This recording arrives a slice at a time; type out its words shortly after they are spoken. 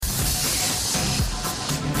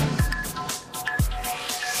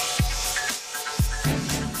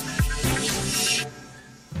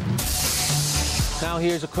Now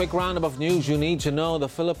here's a quick roundup of news you need to know. The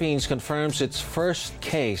Philippines confirms its first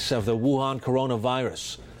case of the Wuhan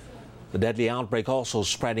coronavirus. The deadly outbreak also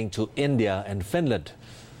spreading to India and Finland.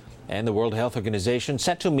 And the World Health Organization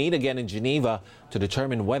set to meet again in Geneva to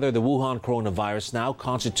determine whether the Wuhan coronavirus now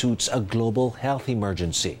constitutes a global health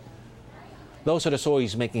emergency. Those are the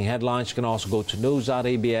stories making headlines. You can also go to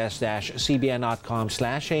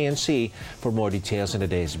news.abs-cbn.com/ANC for more details in the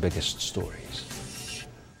day's biggest stories.